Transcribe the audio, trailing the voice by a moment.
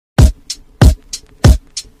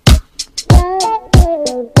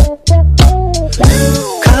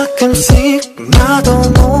나도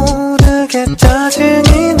모르게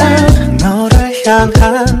짜증이 나. 너를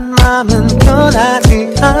향한 마음은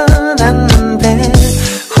변하지 않았는데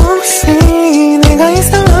혹시 내가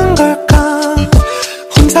이상한 걸까?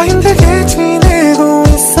 혼자 힘들게 지내고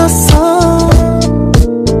있었어.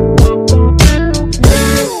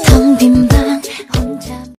 텅 빈 방 혼자.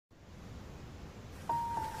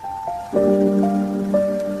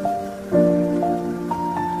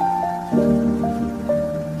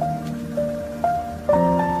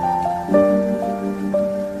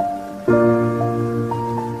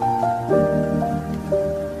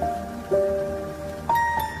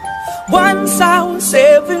 Once I was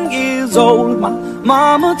 7 years old, my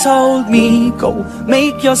mama told me, go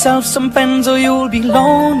make yourself some friends or you'll be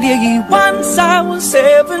lonely. Once I was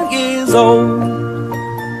 7 years old.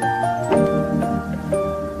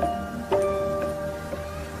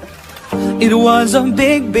 It was a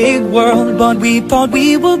big, big world, but we thought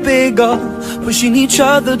we were bigger, pushing each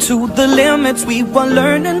other to the limits. We were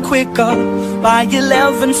learning quicker. By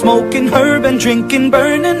 11, smoking herb and drinking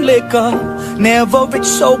burning liquor. Never rich,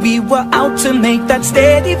 so we were out to make that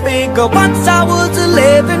steady figure. Once I was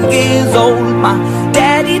 11 years old, my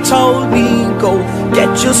daddy told me, go get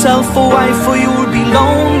yourself a wife or you'll be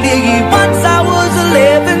lonely. Once I was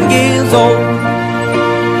 11 years old.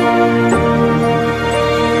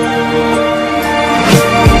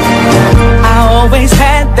 Always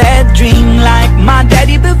had that dream like my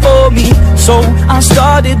daddy before me. So I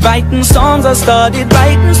started writing songs, I started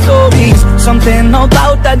writing stories. Something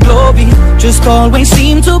about that glory just always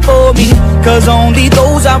seemed to bore me, cause only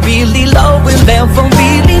those I really love will ever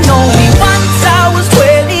really know me. Once I was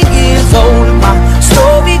 20 years old, my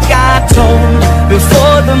story got told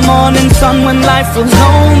before the morning sun when life was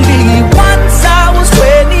lonely. Once I was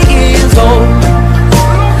 20 years old.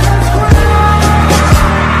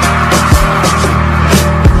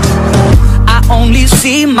 Only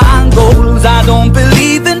see my goals, I don't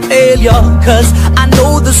believe in failure, cause I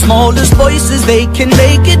know the smallest voices, they can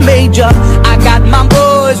make it major. I got my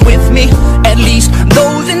boys with me, at least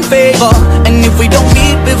those in favor. And if we don't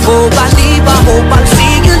meet before I leave, I hope I'll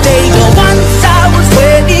see you later. Once I was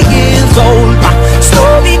 20 years old, my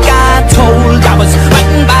story got told. I was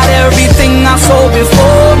writing about everything I saw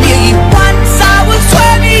before me. Once I was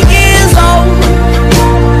 20 years old.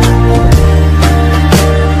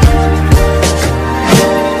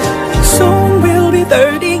 Soon we'll be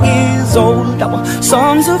 30 years old. Our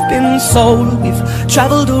songs have been sold. We've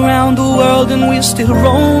traveled around the world and we're still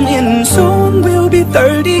roaming. Soon we'll be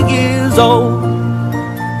 30 years old.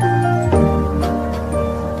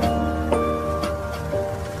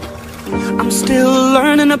 I'm still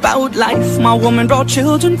learning about life. My woman brought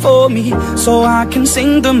children for me, so I can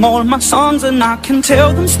sing them all my songs and I can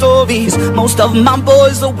tell them stories. Most of my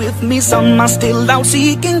boys are with me, some are still out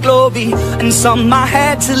seeking glory, and some I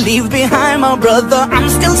had to leave behind. My brother, I'm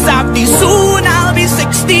still savvy. Soon I'll be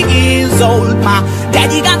 60 years old. My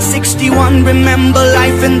daddy got 61. Remember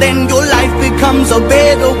life and then your life becomes a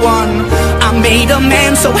better one. I made a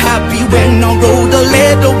man so happy when I wrote a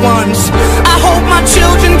letter once. I hope my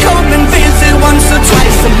children come and visit once or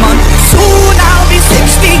twice a month. Soon I'll be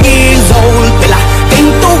 60 years old. Will I think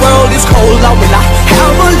the world is cold, or will I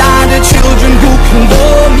have a lot of children who can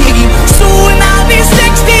bore me? Soon I'll be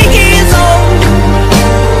 60 years old.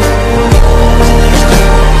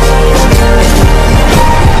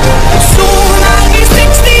 Soon I'll be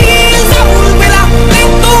 60 years old. Will I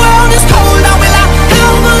think the world is cold, or will I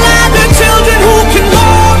have a lot of children who can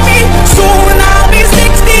bore me? Soon I'll be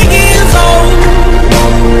 60 years old.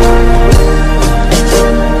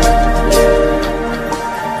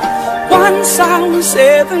 Once I was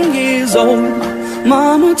 7 years old,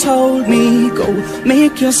 mama told me, go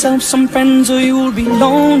make yourself some friends or you'll be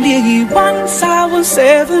lonely. Once I was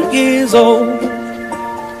 7 years old.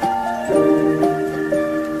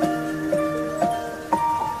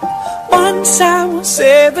 Once I was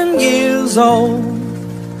 7 years old.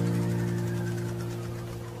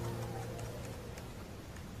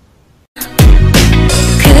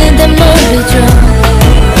 근데 모르죠